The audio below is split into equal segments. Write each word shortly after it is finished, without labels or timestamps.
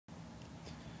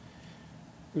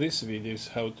This video is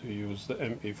how to use the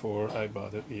MP4 I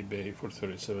bought at eBay for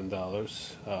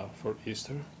 $37 for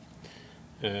Easter,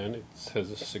 and it has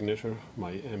a signature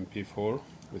my MP4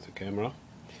 with a camera,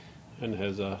 and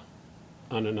has a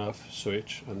on and off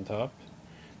switch on top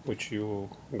which you're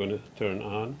gonna turn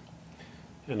on,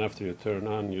 and after you turn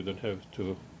on you don't have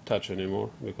to touch anymore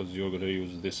because you're gonna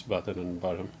use this button on the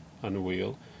bottom on the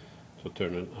wheel to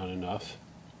turn it on and off.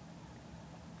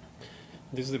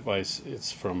 This device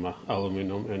is from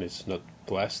aluminum and it's not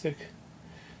plastic,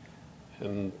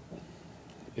 and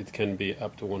it can be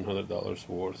up to $100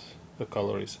 worth. The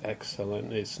color is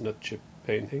excellent, it's not cheap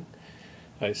painting.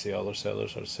 I see other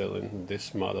sellers are selling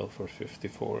this model for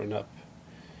 $54 and up.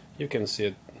 You can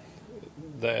see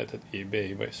that at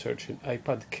eBay by searching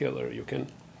iPod killer. You can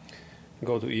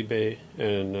go to eBay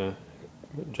and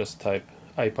just type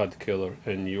iPod killer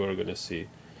and you are gonna see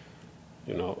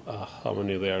how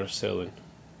many they are selling.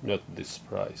 Not this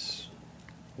price.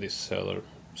 This seller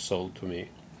sold to me.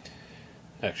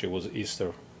 Actually, it was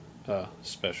Easter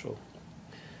special.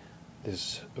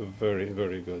 This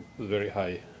very good, very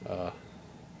high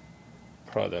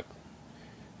product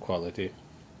quality,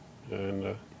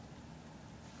 and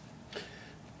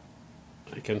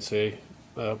I can say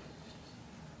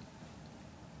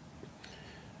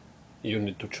you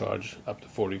need to charge up to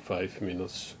 45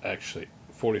 minutes. Actually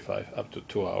 45 up to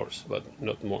 2 hours, but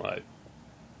not more.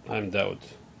 I'm doubt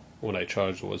when I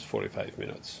charged was 45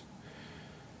 minutes.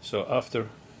 So after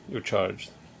you charged,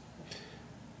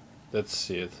 let's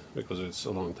see it because it's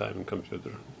a long time in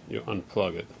computer. You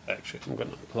unplug it. Actually, I'm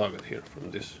gonna unplug it here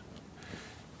from this.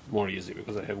 More easy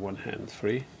because I have one hand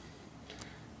free,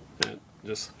 and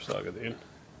just plug it in,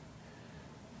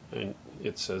 and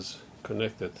it says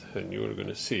connected, and you're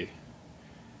gonna see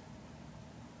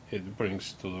it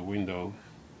brings to the window.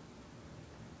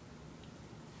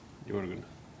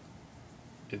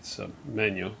 It's a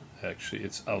menu. Actually,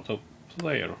 it's auto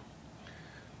player.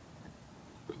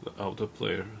 The auto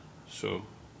player. So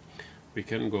we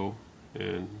can go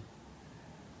and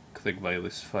click by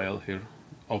this file here.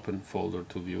 Open folder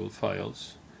to view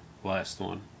files. Last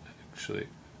one. Actually,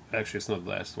 it's not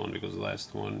last one because the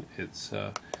last one it's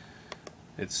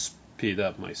speed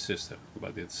up my system,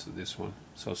 but it's this one.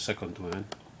 So second one,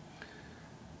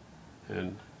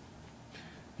 and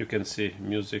you can see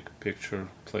music, picture,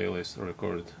 playlist,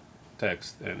 record,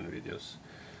 text, and videos.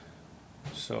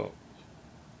 So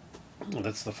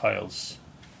that's the files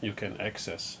you can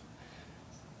access.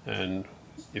 And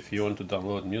if you want to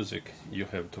download music, you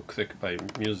have to click by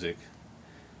music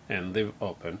and leave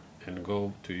open and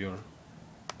go to your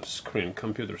screen,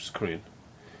 computer screen.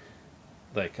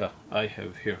 Like I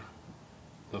have here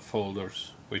the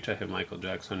folders, which I have Michael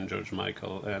Jackson, George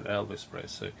Michael, and Elvis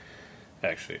Presley.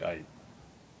 Actually, I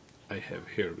have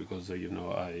here because I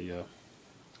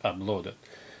upload it,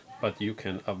 but you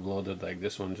can upload it like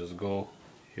this one. Just go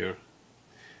here,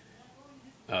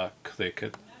 click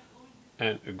it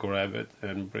and grab it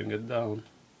and bring it down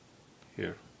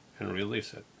here and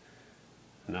release it.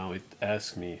 Now it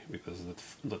asks me because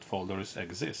that folders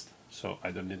exist, so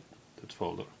I don't need that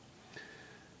folder.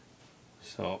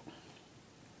 So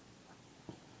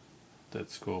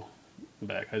let's go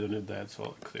back. I don't need that, so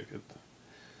I'll click it.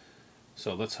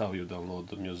 So that's how you download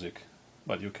the music,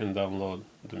 but you can download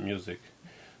the music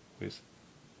with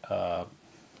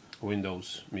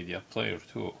Windows Media Player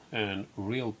too, and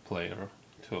Real Player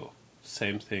too.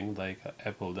 Same thing like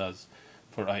Apple does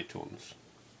for iTunes.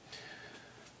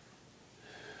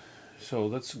 So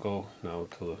let's go now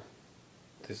to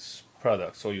this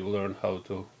product, so you learn how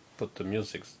to put the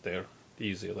music there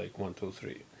easy, like 1, 2,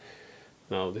 3.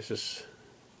 Now this is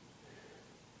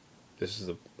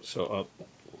the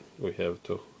we have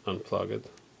to unplug it.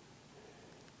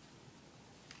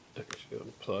 Actually,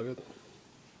 unplug it,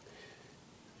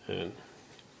 and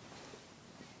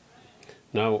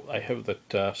now I have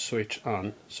that switch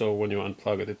on. So when you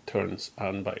unplug it, it turns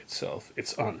on by itself.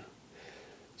 It's on.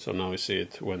 So now you see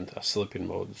it went sleeping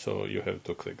mode. So you have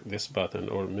to click this button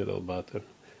or middle button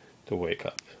to wake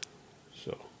up.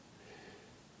 So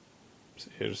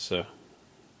here's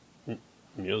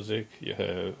music. You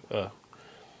have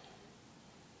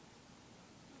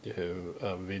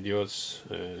videos,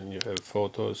 and you have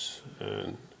photos,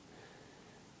 and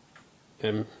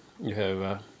you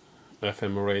have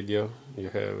FM radio, you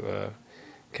have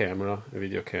camera,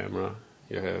 video camera,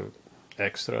 you have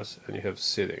extras, and you have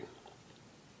seating.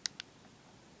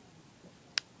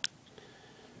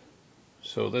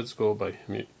 So let's go by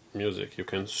music. You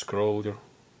can scroll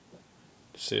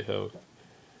see how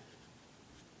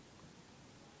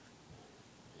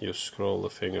you scroll the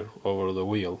finger over the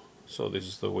wheel. So this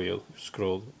is the wheel. You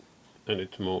scroll and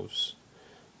it moves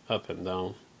up and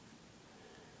down.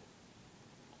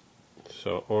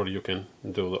 So, or you can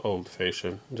do the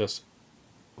old-fashioned, just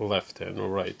left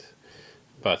and right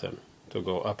button to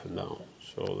go up and down.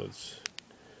 So let's,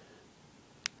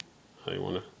 I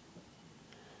wanna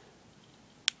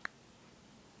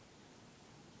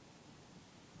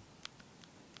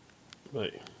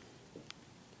by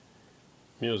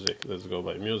music, let's go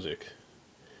by music.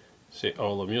 See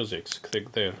all the musics,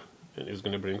 click there and it's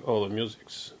gonna bring all the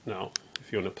musics. Now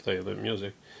if you wanna play the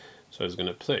music, so it's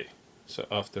gonna play. So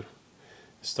after it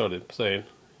started playing,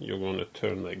 you're gonna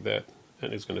turn like that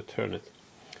and it's gonna turn it.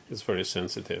 It's very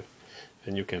sensitive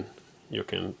and you can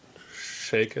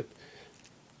shake it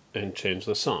and change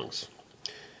the songs.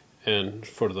 And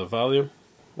for the volume,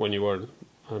 when you are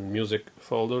on music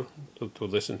folder to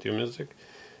listen to music,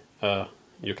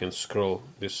 you can scroll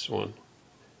this one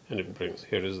and it brings,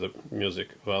 here is the music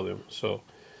volume. So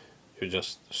you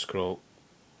just scroll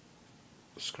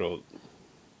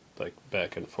like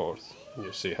back and forth and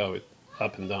you see how it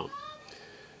up and down.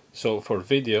 So for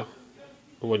video,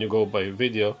 when you go by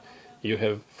video, you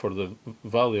have, for the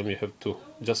volume, you have to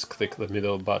just click the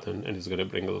middle button and it's going to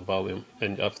bring the volume,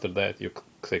 and after that you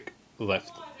click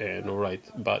left and right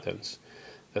buttons.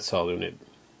 That's all you need.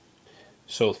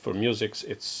 So for music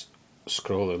it's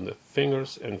scrolling the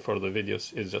fingers, and for the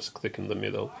videos it's just clicking the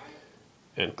middle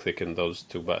and clicking those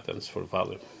two buttons for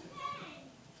volume.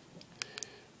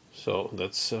 So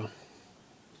that's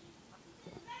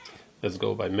let's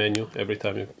go by menu. Every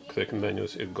time you click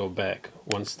menus it go back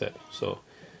one step. So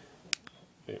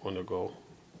you want to go,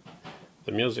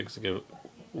 the music's give,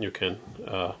 you can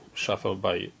shuffle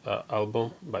by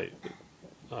album, by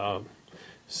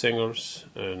singers,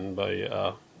 and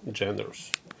by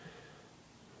genders.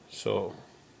 So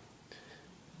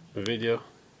video,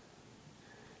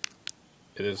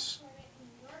 it is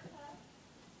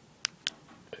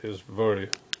very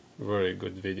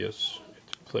good videos.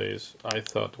 It plays. I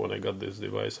thought when I got this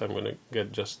device I'm gonna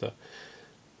get just a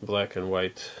black and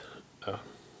white.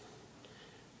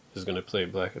 It's gonna play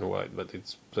black and white, but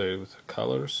it's play with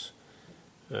colors,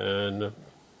 and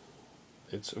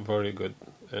it's very good.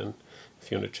 And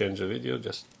if you want to change the video,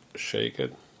 just shake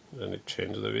it and it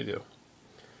changes the video.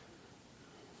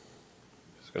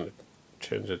 It's gonna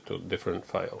change it to a different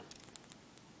file.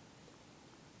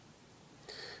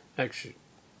 Actually,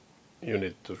 you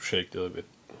need to shake it a little bit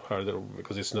harder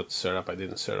because it's not set up. I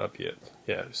didn't set up yet.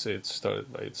 Yeah, see, it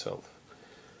started by itself.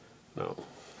 Now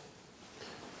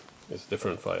it's a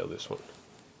different file, this one.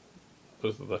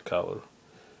 Look at the color.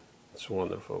 It's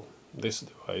wonderful. This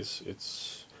device,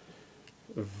 it's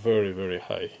very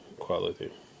high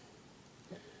quality.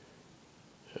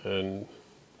 And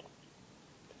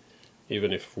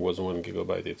even if it was 1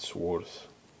 gigabyte, it's worth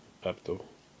up to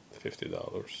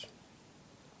 $50.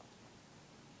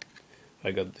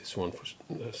 I got this one for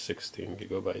 16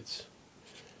 gigabytes.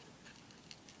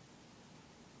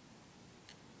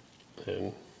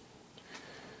 And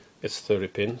it's 30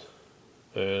 pin,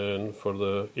 and for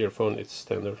the earphone it's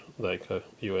standard, like a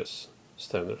US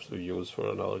standards we use for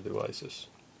other devices.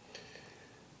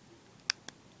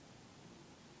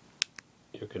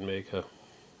 You can make a,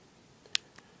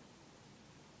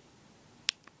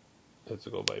 let's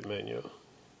go by menu,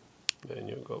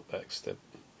 go back step.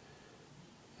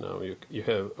 Now you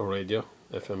have a radio,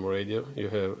 FM radio, you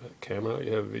have a camera,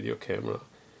 you have video camera,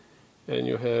 and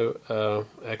you have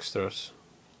extras,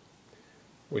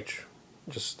 which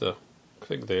just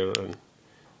click there and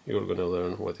you're gonna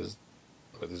learn what is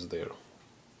there.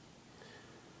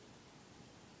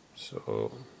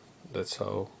 So that's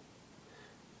how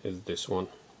is this one.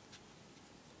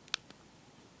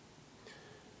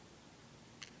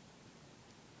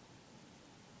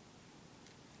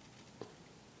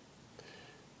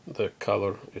 The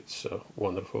color, it's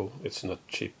wonderful. It's not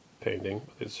cheap painting,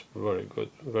 but it's very good,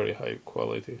 very high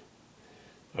quality.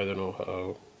 I don't know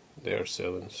how they are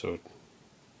selling, so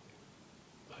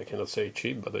I cannot say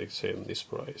cheap, but I say this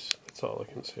price. That's all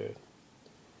I can say.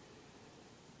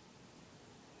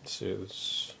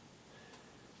 It's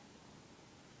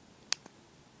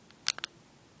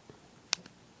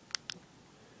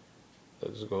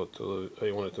let's go to,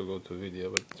 I wanted to go to video,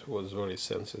 but it was very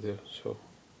sensitive, so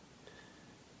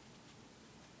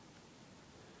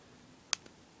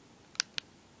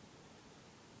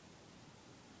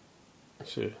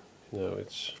see, now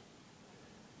it's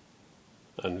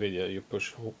on video. You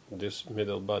push this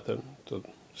middle button to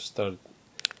start,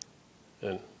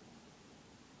 and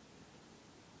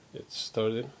it's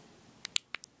started.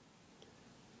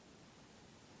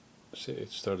 See,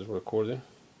 it started recording,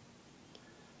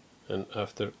 and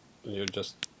after you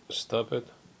just stop it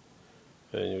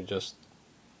and you just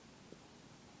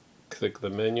click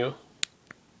the menu,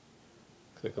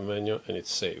 and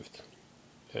it's saved.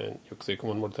 And you click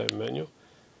one more time menu,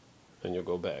 and you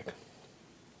go back.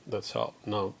 That's all.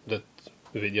 Now that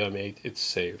video I made, it's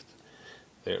saved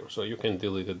there, so you can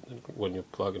delete it when you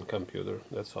plug in computer.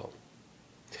 That's all.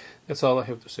 That's all I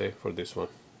have to say for this one.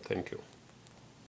 Thank you.